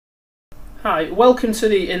Hi, welcome to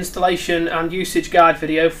the installation and usage guide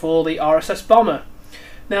video for the RSS Bomber.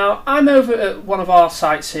 Now, I'm over at one of our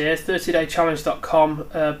sites here,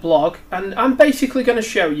 30daychallenge.com blog, and I'm basically going to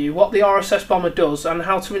show you what the RSS Bomber does and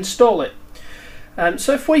how to install it.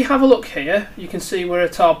 So if we have a look here, you can see we're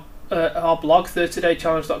at our blog,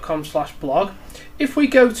 30daychallenge.com/blog. If we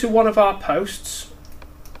go to one of our posts,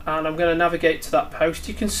 and I'm going to navigate to that post,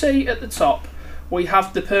 you can see at the top we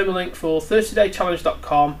have the permalink for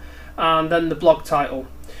 30daychallenge.com and then the blog title.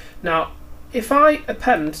 Now, if I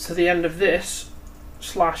append to the end of this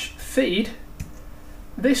 /feed,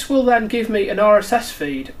 this will then give me an RSS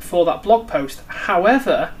feed for that blog post.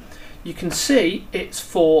 However, you can see it's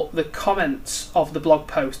for the comments of the blog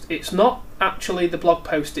post. It's not actually the blog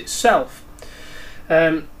post itself.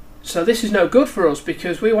 So this is no good for us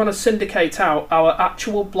because we want to syndicate out our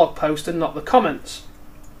actual blog post and not the comments.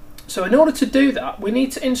 So in order to do that, we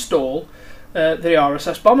need to install the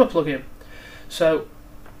RSS Bomber plugin. So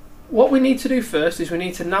what we need to do first is we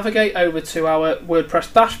need to navigate over to our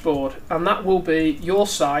WordPress dashboard, and that will be your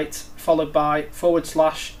site followed by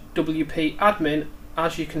 /WP admin,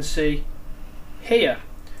 as you can see here.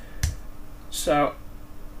 So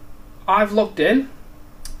I've logged in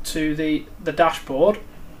to the dashboard,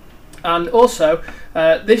 and also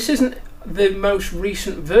this isn't the most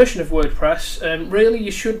recent version of WordPress. Really,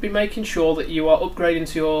 you should be making sure that you are upgrading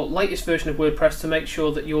to your latest version of WordPress to make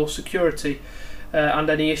sure that your security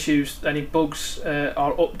and any issues, any bugs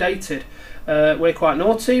are updated. We're quite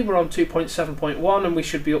naughty, we're on 2.7.1 and we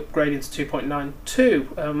should be upgrading to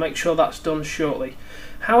 2.92. Make sure that's done shortly.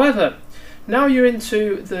 However, now you're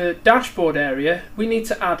into the dashboard area, we need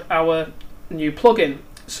to add our new plugin.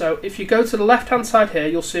 So if you go to the left hand side here,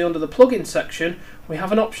 you'll see under the plugin section we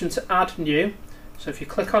have an option to add new. So if you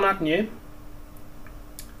click on add new,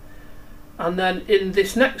 and then in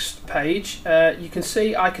this next page you can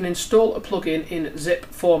see I can install a plugin in zip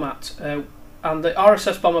format, and the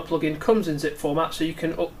RSS Bomber plugin comes in zip format, so you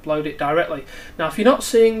can upload it directly. Now if you're not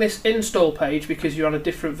seeing this install page because you're on a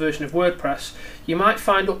different version of WordPress, you might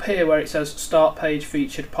find up here where it says start page,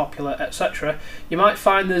 featured, popular, etc. You might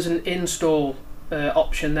find there's an install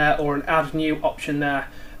option there or an add new option there.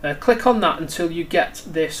 Click on that until you get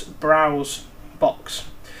this browse box.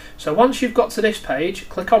 So once you've got to this page,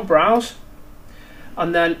 click on browse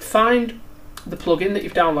and then find the plugin that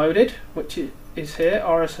you've downloaded, which is here,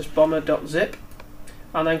 rssbomber.zip,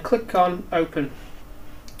 and then click on open.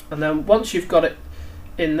 And then once you've got it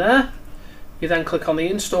in there, you then click on the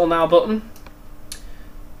install now button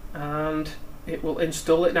and it will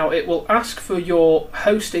install it. Now it will ask for your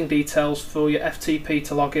hosting details for your FTP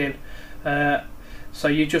to log in. So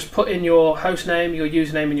you just put in your host name, your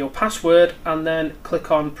username and your password, and then click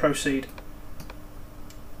on proceed.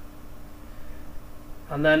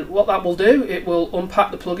 And then what that will do, it will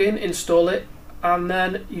unpack the plugin, install it, and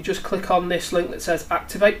then you just click on this link that says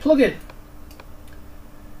activate plugin.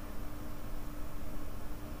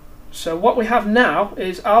 So what we have now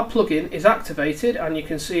is our plugin is activated, and you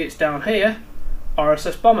can see it's down here,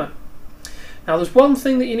 RSS Bomber. Now there's one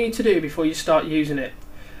thing that you need to do before you start using it.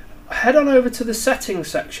 Head on over to the settings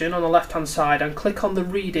section on the left hand side and click on the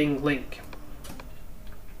reading link.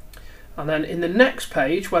 And then in the next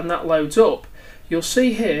page, when that loads up, you'll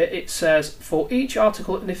see here it says for each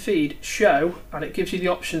article in the feed show, and it gives you the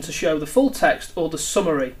option to show the full text or the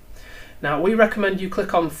summary. Now we recommend you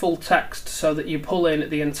click on full text so that you pull in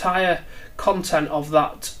the entire content of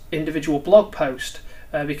that individual blog post,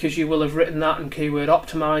 because you will have written that and keyword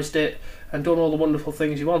optimized it and done all the wonderful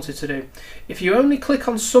things you wanted to do. If you only click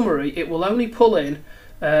on summary, it will only pull in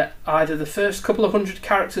either the first couple of hundred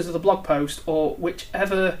characters of the blog post or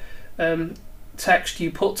whichever text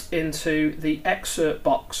you put into the excerpt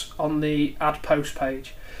box on the add post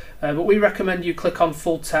page. But we recommend you click on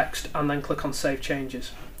full text and then click on save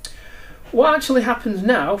changes. What actually happens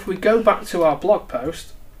now, if we go back to our blog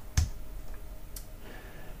post,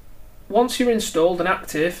 once you're installed and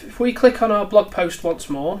active, if we click on our blog post once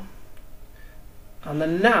more, and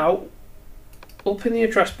then now up in the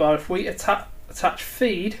address bar, if we attach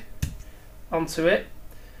feed onto it,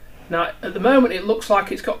 now at the moment it looks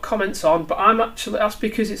like it's got comments on, but that's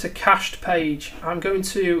because it's a cached page. I'm going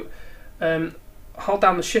to hold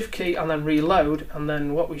down the shift key and then reload, and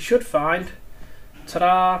then what we should find,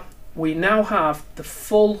 ta-da, we now have the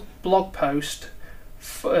full blog post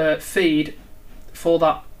feed for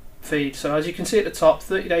that feed. So as you can see at the top,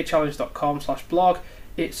 30daychallenge.com/blog,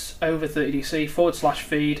 it's over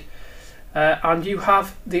 30dc/feed, and you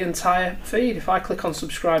have the entire feed. If I click on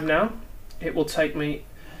subscribe now, it will take me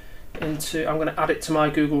into, I'm going to add it to my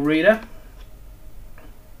Google Reader,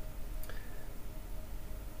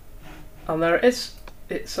 and there it is.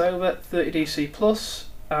 it's over 30dc plus,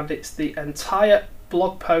 and it's the entire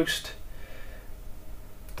blog post,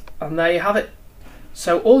 and there you have it.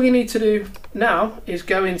 So all you need to do now is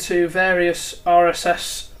go into various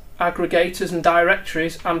RSS aggregators and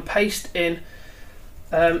directories and paste in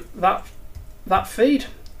that feed,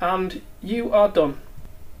 and you are done.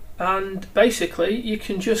 And basically you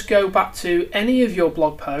can just go back to any of your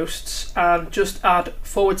blog posts and just add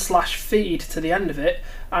 /feed to the end of it,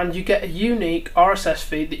 and you get a unique RSS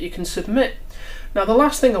feed that you can submit. Now the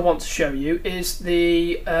last thing I want to show you is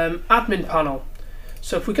the admin panel.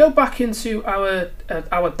 So if we go back into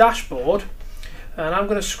our dashboard, and I'm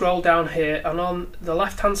going to scroll down here, and on the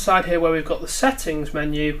left hand side here where we've got the settings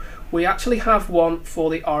menu, we actually have one for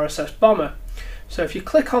the RSS Bomber. So if you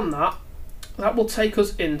click on that, that will take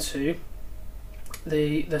us into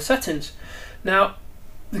the settings. Now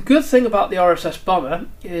the good thing about the RSS Bomber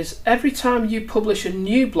is every time you publish a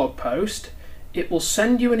new blog post, it will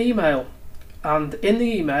send you an email, and in the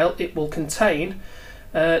email it will contain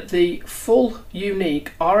the full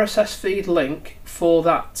unique RSS feed link for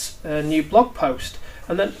that new blog post.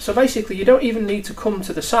 And then, so basically you don't even need to come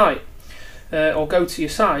to the site or go to your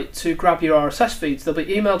site to grab your RSS feeds. They'll be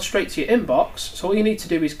emailed straight to your inbox, so all you need to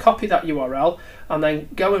do is copy that URL and then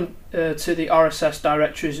go to the RSS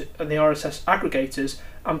directories and the RSS aggregators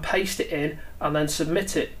and paste it in and then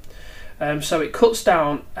submit it. So it cuts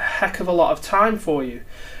down a heck of a lot of time for you.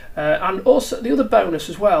 And also the other bonus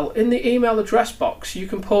as well, in the email address box you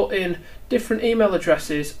can put in different email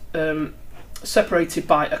addresses separated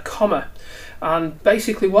by a comma, and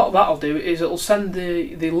basically what that'll do is it'll send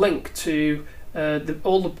the link to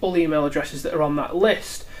all the email addresses that are on that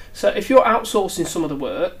list. So if you're outsourcing some of the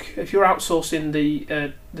work, if you're outsourcing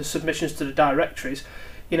the submissions to the directories,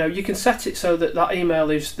 you know, you can set it so that that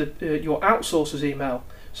email is your outsourcer's email.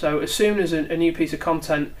 So as soon as a new piece of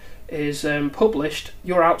content is published,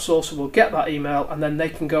 your outsourcer will get that email, and then they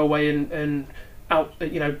can go away and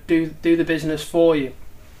do the business for you.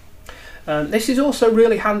 This is also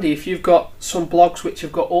really handy if you've got some blogs which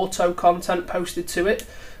have got auto content posted to it,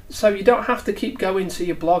 so you don't have to keep going to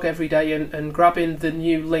your blog every day and grabbing the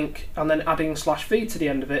new link and then adding /feed to the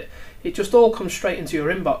end of it. It just all comes straight into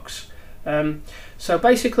your inbox. So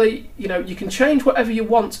basically, you know, you can change whatever you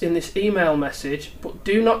want in this email message, but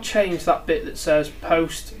do not change that bit that says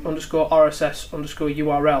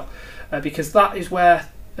post_RSS_URL, because that is where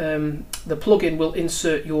the plugin will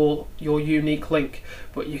insert your unique link.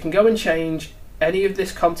 But you can go and change any of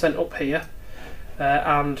this content up here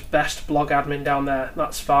and best blog admin down there.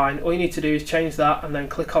 That's fine. All you need to do is change that and then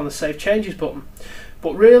click on the Save Changes button.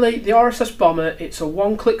 But really, the RSS Bomber, it's a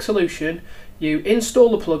one-click solution. You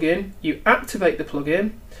install the plugin, you activate the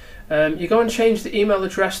plugin, you go and change the email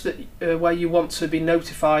address that where you want to be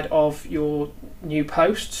notified of your new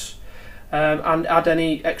posts, and add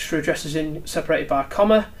any extra addresses in separated by a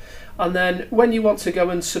comma. And then when you want to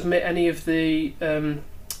go and submit any of the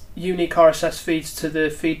unique RSS feeds to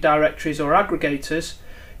the feed directories or aggregators,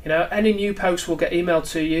 you know, any new posts will get emailed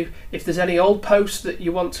to you. If there's any old posts that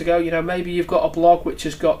you want to go, you know, maybe you've got a blog which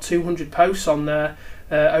has got 200 posts on there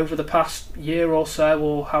over the past year or so,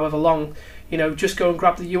 or however long, you know, just go and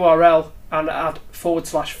grab the URL and add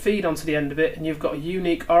 /feed onto the end of it, and you've got a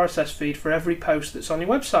unique RSS feed for every post that's on your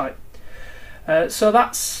website. So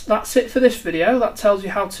that's it for this video. That tells you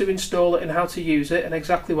how to install it and how to use it and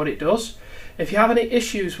exactly what it does. If you have any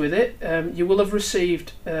issues with it, you will have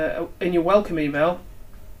received in your welcome email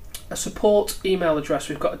a support email address.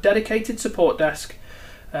 We've got a dedicated support desk.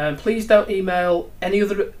 Please don't email any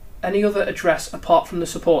other address apart from the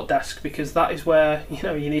support desk, because that is where, you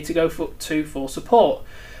know, you need to go to for support.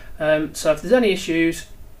 So if there's any issues,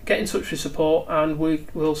 get in touch with support and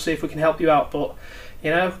we'll see if we can help you out. But,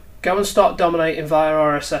 you know, go and start dominating via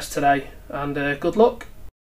RSS today, and good luck.